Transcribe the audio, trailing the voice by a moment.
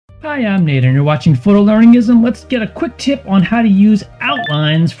Hi, I'm Nate and you're watching Photolearningism. Let's get a quick tip on how to use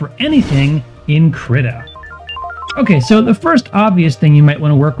outlines for anything in Krita. Okay, so the first obvious thing you might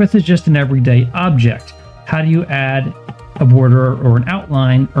want to work with is just an everyday object. How do you add a border or an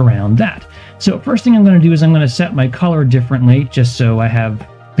outline around that? So first thing I'm going to do is I'm going to set my color differently just so I have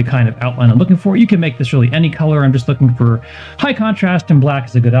the kind of outline I'm looking for. You can make this really any color. I'm just looking for high contrast, and black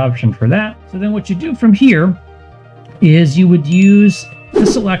is a good option for that. So then what you do from here is you would use the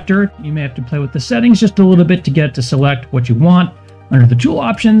selector. You may have to play with the settings just a little bit to get it to select what you want. Under the tool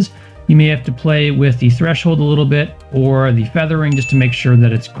options, you may have to play with the threshold a little bit or the feathering just to make sure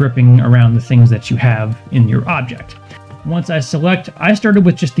that it's gripping around the things that you have in your object. Once I select, I started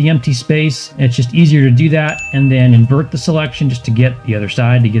with just the empty space. It's just easier to do that and then invert the selection just to get the other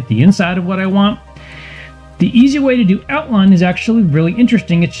side, to get the inside of what I want. The easy way to do outline is actually really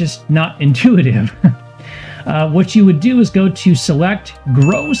interesting. It's just not intuitive. What you would do is go to Select,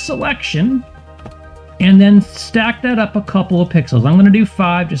 Grow Selection, and then stack that up a couple of pixels. I'm going to do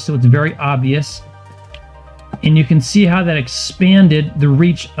 5 just so it's very obvious. And you can see how that expanded the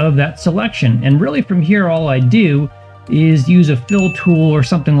reach of that selection. And really from here, all I do is use a fill tool or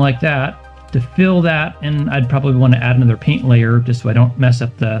something like that to fill that. And I'd probably want to add another paint layer just so I don't mess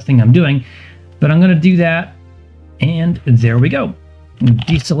up the thing I'm doing. But I'm going to do that. And there we go.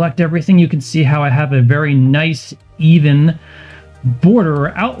 Deselect everything. You can see how I have a very nice, even border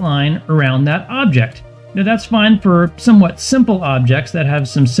or outline around that object. Now that's fine for somewhat simple objects that have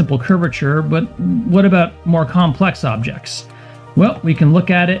some simple curvature, but what about more complex objects? Well, we can look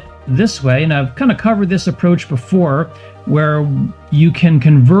at it this way, and I've kind of covered this approach before, where you can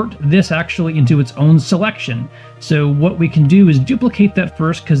convert this actually into its own selection. So what we can do is duplicate that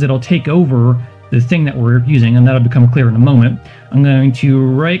first because it'll take over the thing that we're using, and that'll become clear in a moment. I'm going to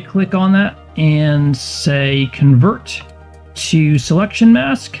right click on that and say convert to selection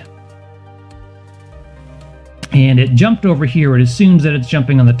mask. And it jumped over here. It assumes that it's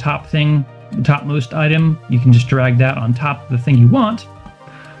jumping on the top thing, the topmost item. You can just drag that on top of the thing you want.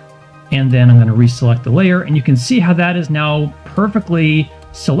 And then I'm going to reselect the layer, and you can see how that is now perfectly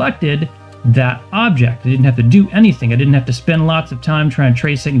selected that object. I didn't have to do anything. I didn't have to spend lots of time trying to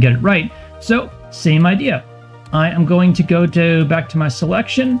trace it and get it right. So same idea. I am going to go back to my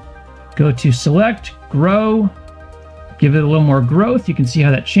selection, go to Select, Grow, give it a little more growth. You can see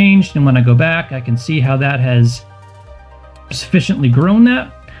how that changed. And when I go back, I can see how that has sufficiently grown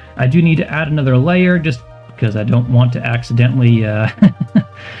that. I do need to add another layer just because I don't want to accidentally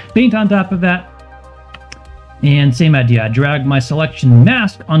paint on top of that. And same idea. I drag my selection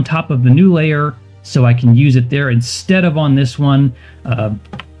mask on top of the new layer so I can use it there instead of on this one.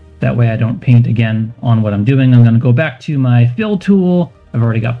 That way I don't paint again on what I'm doing. I'm going to go back to my fill tool. I've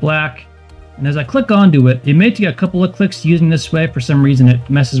already got black. And as I click onto it, it may take a couple of clicks using this way. For some reason, it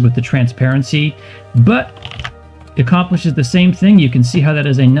messes with the transparency, but it accomplishes the same thing. You can see how that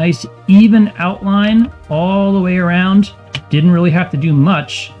is a nice, even outline all the way around. Didn't really have to do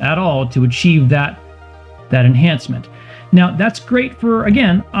much at all to achieve that enhancement. Now, that's great for,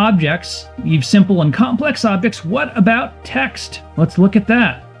 again, objects. You've simple and complex objects. What about text? Let's look at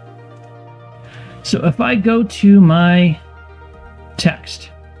that. So if I go to my text,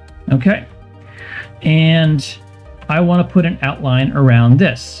 okay, and I want to put an outline around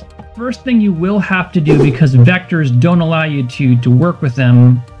this. First thing you will have to do, because vectors don't allow you to work with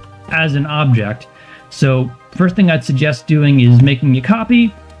them as an object. So first thing I'd suggest doing is making a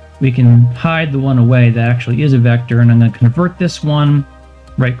copy. We can hide the one away that actually is a vector, and I'm going to convert this one,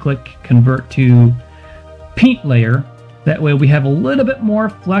 right click, convert to paint layer. That way we have a little bit more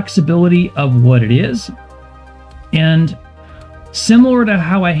flexibility of what it is. And similar to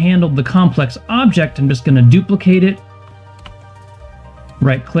how I handled the complex object, I'm just going to duplicate it.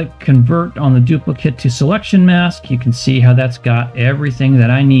 Right click, convert on the duplicate to selection mask. You can see how that's got everything that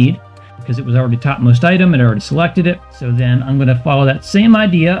I need because it was already topmost item. It already selected it. So then I'm going to follow that same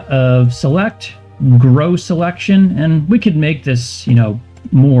idea of select, grow selection, and we could make this,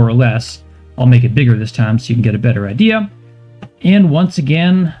 more or less. I'll make it bigger this time so you can get a better idea. And once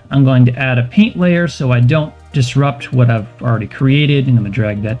again, I'm going to add a paint layer so I don't disrupt what I've already created. I'm going to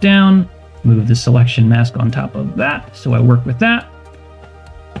drag that down, move the selection mask on top of that so I work with that.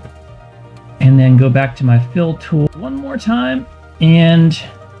 And then go back to my fill tool one more time and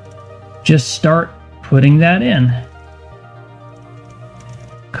just start putting that in. A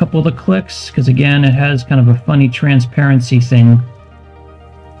couple of clicks, because again, it has kind of a funny transparency thing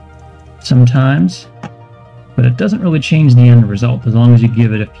sometimes, but it doesn't really change the end result as long as you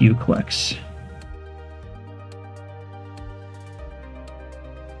give it a few clicks.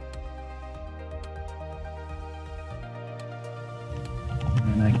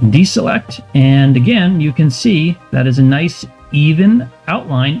 And I deselect, and again, you can see that is a nice even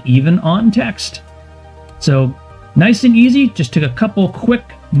outline, even on text. So nice and easy, just took a couple quick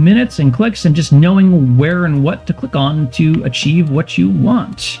minutes and clicks and just knowing where and what to click on to achieve what you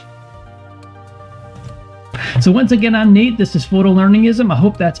want. So once again, I'm Nate. This is Photolearningism. I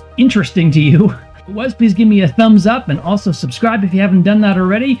hope that's interesting to you. If it was, please give me a thumbs up and also subscribe if you haven't done that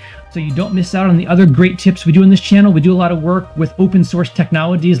already so you don't miss out on the other great tips we do in this channel. We do a lot of work with open source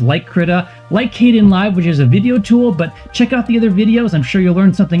technologies like Krita, like Kdenlive, which is a video tool, but check out the other videos. I'm sure you'll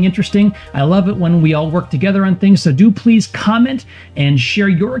learn something interesting. I love it when we all work together on things, so do please comment and share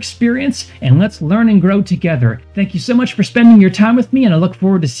your experience, and let's learn and grow together. Thank you so much for spending your time with me, and I look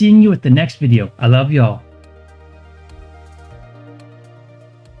forward to seeing you at the next video. I love y'all.